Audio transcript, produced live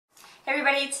Hey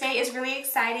everybody, today is really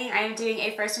exciting. I am doing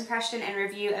a first impression and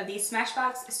review of the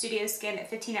Smashbox Studio Skin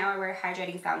 15-Hour Wear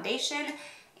Hydrating Foundation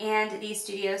and the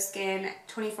Studio Skin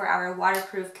 24-Hour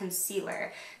Waterproof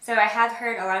Concealer. So I have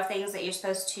heard a lot of things that you're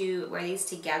supposed to wear these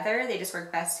together. They just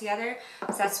work best together.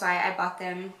 So that's why I bought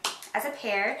them as a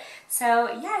pair.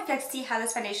 So yeah, if you'd like to see how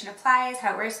this foundation applies,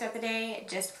 how it works throughout the day,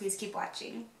 just please keep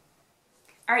watching.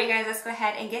 Alright you guys, let's go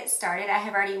ahead and get started. I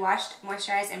have already washed,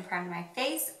 moisturized, and primed my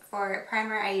face. For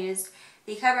primer, I used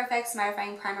the Cover FX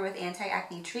Mattifying Primer with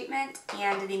Anti-Acne Treatment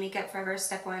and the Makeup Forever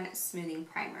Step 1 Smoothing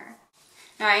Primer.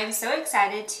 Now I am so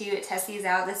excited to test these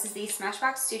out. This is the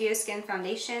Smashbox Studio Skin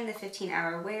Foundation, the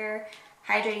 15-Hour Wear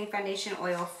Hydrating Foundation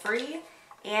Oil Free,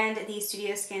 and the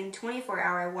Studio Skin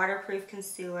 24-Hour Waterproof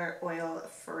Concealer Oil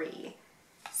Free.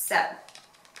 So,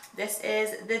 this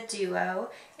is the duo,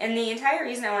 and the entire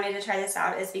reason I wanted to try this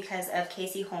out is because of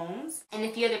Casey Holmes and a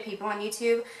few other people on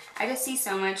YouTube. I just see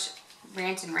so much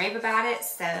rant and rave about it,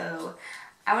 so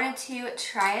I wanted to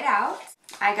try it out.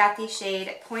 I got the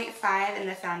shade 0.5 in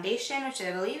the foundation, which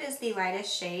I believe is the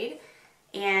lightest shade,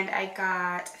 and I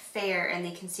got Fair in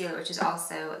the concealer, which is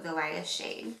also the lightest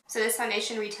shade. So this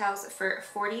foundation retails for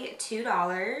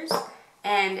 $42,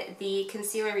 and the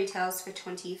concealer retails for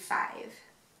 $25.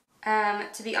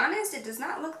 To be honest, it does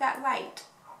not look that light.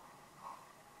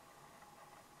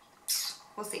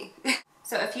 We'll see.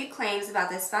 So a few claims about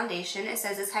this foundation. It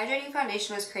says this hydrating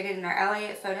foundation was created in our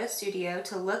LA photo studio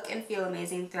to look and feel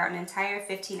amazing throughout an entire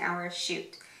 15-hour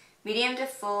shoot. Medium to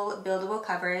full buildable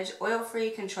coverage,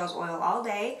 oil-free, controls oil all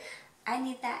day. I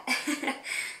need that.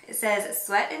 It says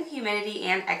sweat and humidity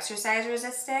and exercise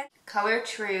resistant, color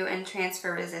true and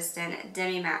transfer resistant,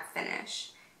 demi-matte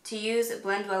finish. To use,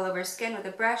 blend well over skin with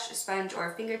a brush, sponge,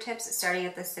 or fingertips starting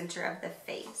at the center of the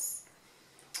face.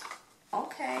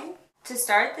 Okay. To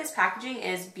start, this packaging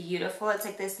is beautiful. It's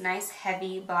like this nice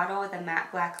heavy bottle with a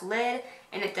matte black lid,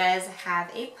 and it does have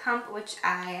a pump, which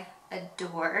I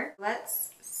adore. Let's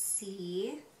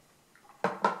see.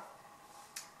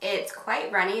 It's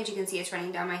quite runny. As you can see, it's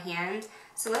running down my hand.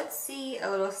 So let's see a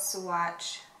little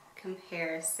swatch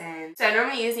comparison. So I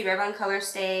normally use the Revlon Color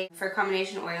Stay for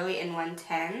Combination Oily in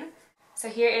 110. So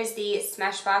here is the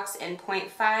Smashbox in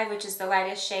 0.5, which is the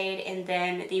lightest shade, and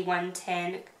then the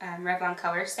 110 Revlon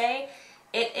Color Stay.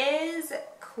 It is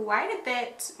quite a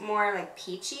bit more like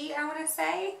peachy, I want to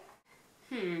say.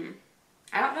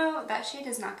 I don't know, that shade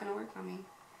is not going to work on me.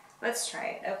 Let's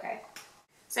try it, okay.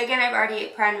 So again, I've already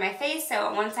primed my face, so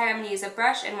on one side I'm going to use a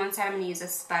brush and one side I'm going to use a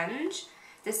sponge.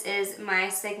 This is my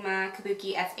Sigma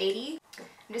Kabuki F80.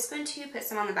 I'm just going to put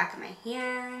some on the back of my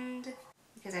hand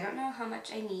because I don't know how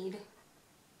much I need.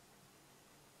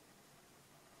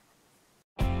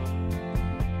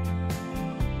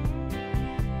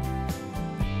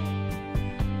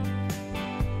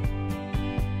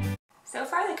 So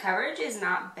far the coverage is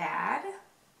not bad.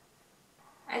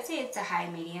 I'd say it's a high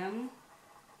medium.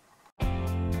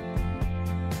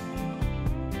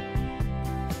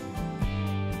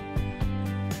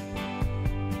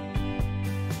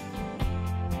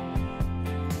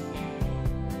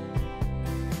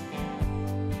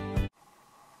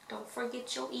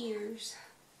 Forget your ears.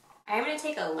 I'm going to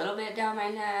take a little bit down my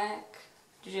neck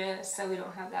just so we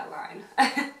don't have that line.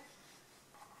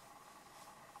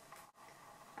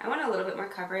 I want a little bit more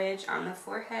coverage on the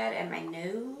forehead and my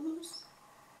nose.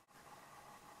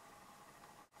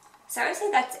 So I would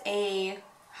say that's a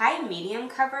high medium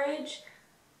coverage.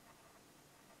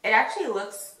 It actually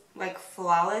looks like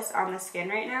flawless on the skin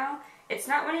right now. It's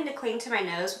not wanting to cling to my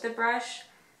nose with a brush,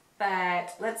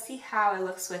 but let's see how it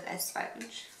looks with a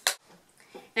sponge.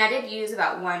 Now I did use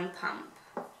about one pump.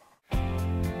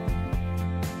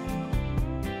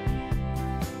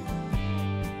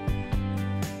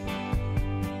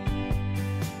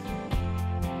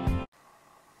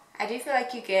 I do feel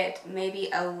like you get maybe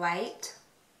a light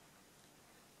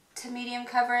to medium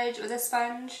coverage with a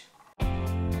sponge.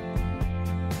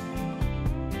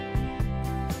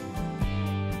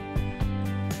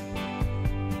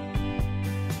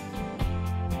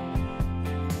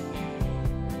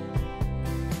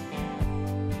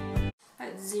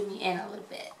 Zoom in a little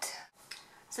bit.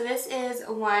 So this is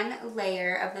one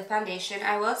layer of the foundation.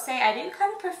 I will say I do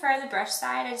kind of prefer the brush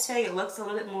side. I just feel like it looks a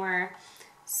little bit more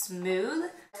smooth.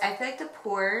 I feel like the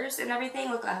pores and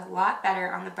everything look a lot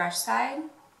better on the brush side,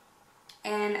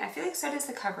 and I feel like so does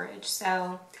the coverage.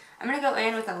 So I'm going to go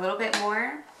in with a little bit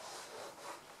more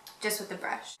just with the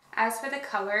brush. As for the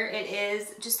color, it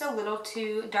is just a little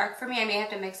too dark for me. I may have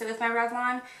to mix it with my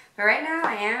Revlon, but right now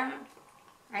I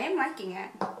am liking it.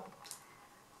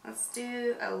 Let's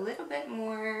do a little bit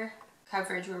more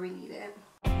coverage where we need it.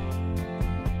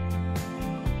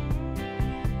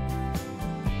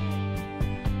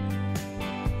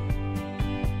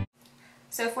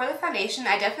 So for the foundation,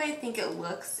 I definitely think it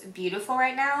looks beautiful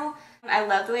right now. I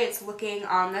love the way it's looking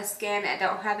on the skin. I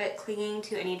don't have it clinging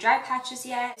to any dry patches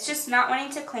yet. It's just not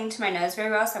wanting to cling to my nose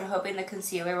very well, so I'm hoping the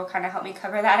concealer will kind of help me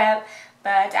cover that up.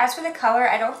 But as for the color,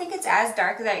 I don't think it's as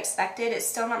dark as I expected. It's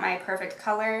still not my perfect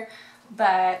color,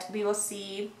 but we will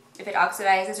see if it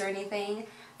oxidizes or anything.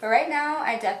 But right now,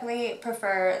 I definitely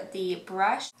prefer the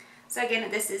brush. So again,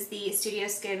 this is the Studio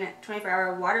Skin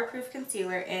 24-Hour Waterproof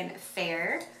Concealer in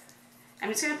Fair. I'm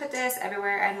just going to put this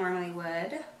everywhere I normally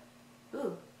would.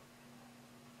 Ooh.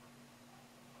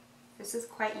 This is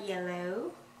quite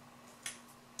yellow.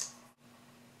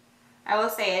 I will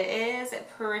say it is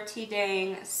pretty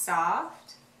dang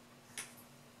soft.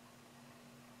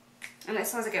 And it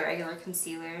smells like a regular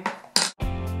concealer.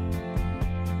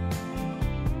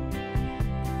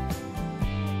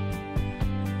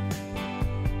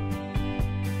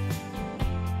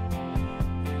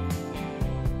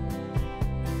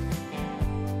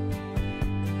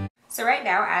 So right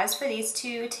now, as for these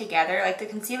two together, like the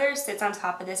concealer sits on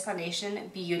top of this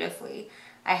foundation beautifully.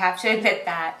 I have to admit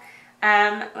that.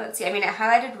 Let's see, I mean, it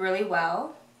highlighted really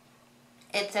well.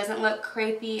 It doesn't look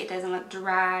crepey, it doesn't look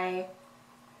dry.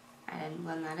 I didn't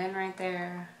blend that in right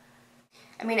there.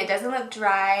 I mean, it doesn't look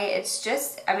dry, it's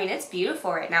just, I mean, it's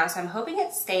beautiful right now, so I'm hoping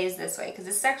it stays this way, because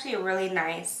this is actually a really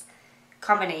nice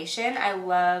combination. I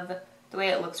love the way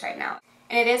it looks right now.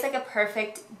 And it is like a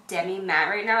perfect demi matte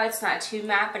right now. It's not too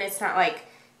matte, but it's not like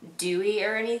dewy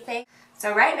or anything.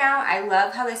 So right now, I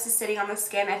love how this is sitting on the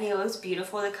skin. I think it looks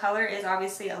beautiful. The color is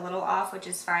obviously a little off, which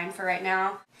is fine for right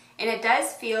now. And it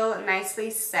does feel nicely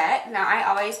set. Now, I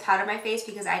always powder my face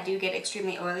because I do get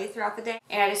extremely oily throughout the day.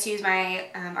 And I just use my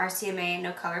RCMA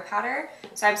No Color Powder.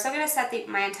 So I'm still going to set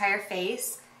my entire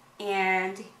face.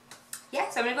 And yeah,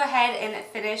 so I'm going to go ahead and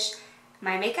finish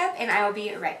my makeup, and I will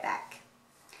be right back.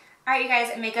 Alright, you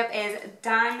guys, makeup is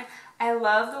done. I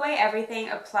love the way everything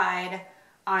applied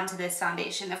onto this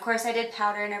foundation. Of course, I did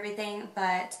powder and everything,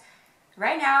 but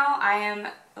right now I am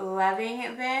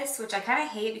loving this, which I kind of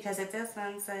hate because it's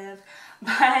expensive,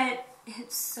 but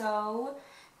it's so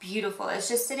beautiful. It's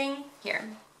just sitting here.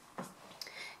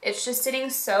 It's just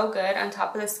sitting so good on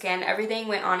top of the skin. Everything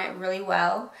went on it really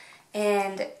well,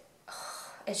 and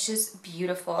it's just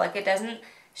beautiful. Like, it doesn't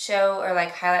show or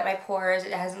like highlight my pores.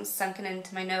 It hasn't sunken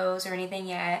into my nose or anything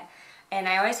yet. And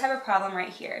I always have a problem right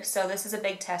here. So this is a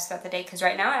big test throughout the day, because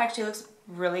right now it actually looks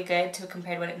really good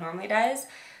compared to what it normally does.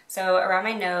 So around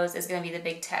my nose is going to be the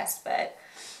big test. But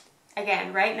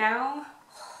again, right now,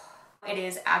 it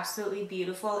is absolutely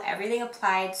beautiful. Everything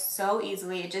applied so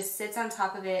easily. It just sits on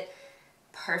top of it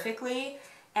perfectly.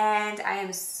 And I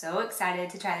am so excited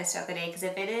to try this throughout the day, because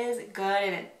if it is good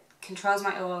and it controls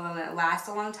my oil and it lasts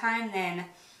a long time, then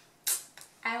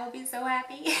I will be so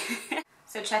happy.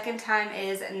 So check-in time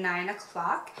is 9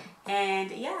 o'clock, and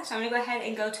yeah, so I'm gonna go ahead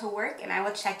and go to work, and I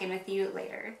will check in with you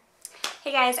later.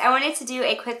 Hey guys, I wanted to do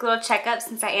a quick little checkup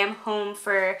since I am home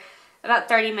for about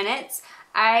 30 minutes.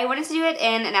 I wanted to do it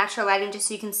in natural lighting just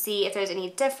so you can see if there's any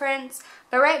difference.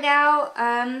 But right now,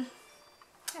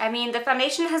 I mean, the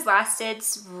foundation has lasted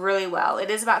really well. It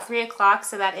is about 3 o'clock,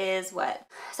 so that is what?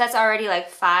 So that's already like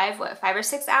 5 or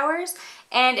 6 hours.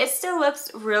 And it still looks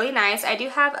really nice. I do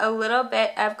have a little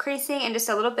bit of creasing and just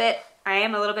a little bit, I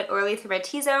am a little bit oily through my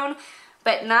T-zone,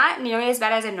 but not nearly as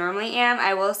bad as I normally am,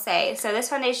 I will say. So this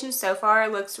foundation so far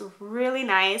looks really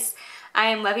nice. I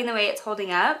am loving the way it's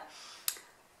holding up.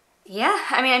 Yeah,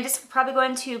 I mean, I'm just probably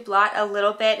going to blot a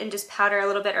little bit and just powder a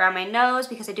little bit around my nose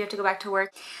because I do have to go back to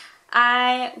work.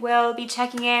 I will be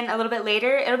checking in a little bit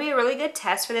later. It'll be a really good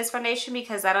test for this foundation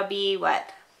because that'll be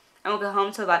what? I won't go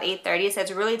home till about 8:30, so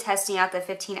it's really testing out the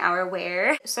 15-hour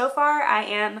wear. So far, I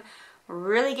am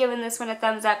really giving this one a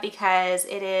thumbs up because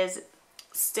it is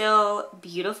still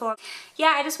beautiful.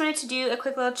 Yeah, I just wanted to do a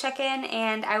quick little check-in,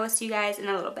 and I will see you guys in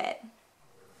a little bit.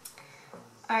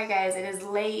 Alright guys, it is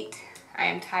late. I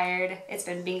am tired. It's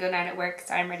been bingo night at work,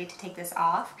 so I'm ready to take this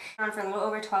off. I'm on for a little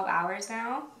over 12 hours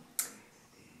now,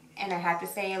 and I have to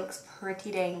say it looks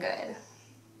pretty dang good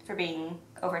for being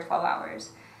over 12 hours.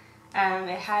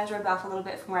 It has rubbed off a little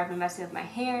bit from where I've been messing with my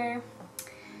hair.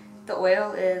 The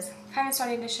oil is kind of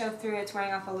starting to show through. It's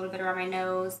wearing off a little bit around my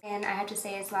nose, and I have to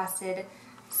say it's lasted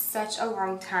such a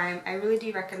long time. I really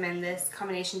do recommend this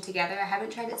combination together. I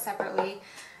haven't tried it separately.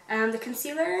 The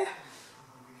concealer,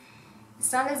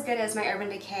 it's not as good as my Urban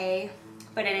Decay,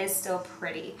 but it is still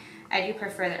pretty. I do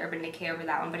prefer the Urban Decay over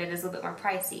that one, but it is a little bit more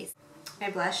pricey. My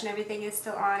blush and everything is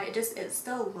still on. It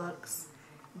still looks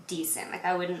decent. Like,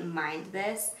 I wouldn't mind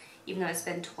this, even though it's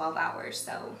been 12 hours,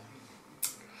 so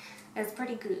it's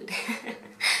pretty good.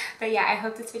 But yeah, I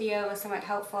hope this video was somewhat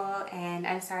helpful, and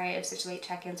I'm sorry it was such a late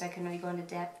check-in, so I couldn't really go into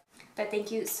depth. But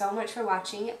thank you so much for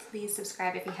watching. Please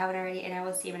subscribe if you haven't already, and I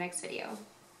will see you in my next video.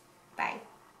 Bye.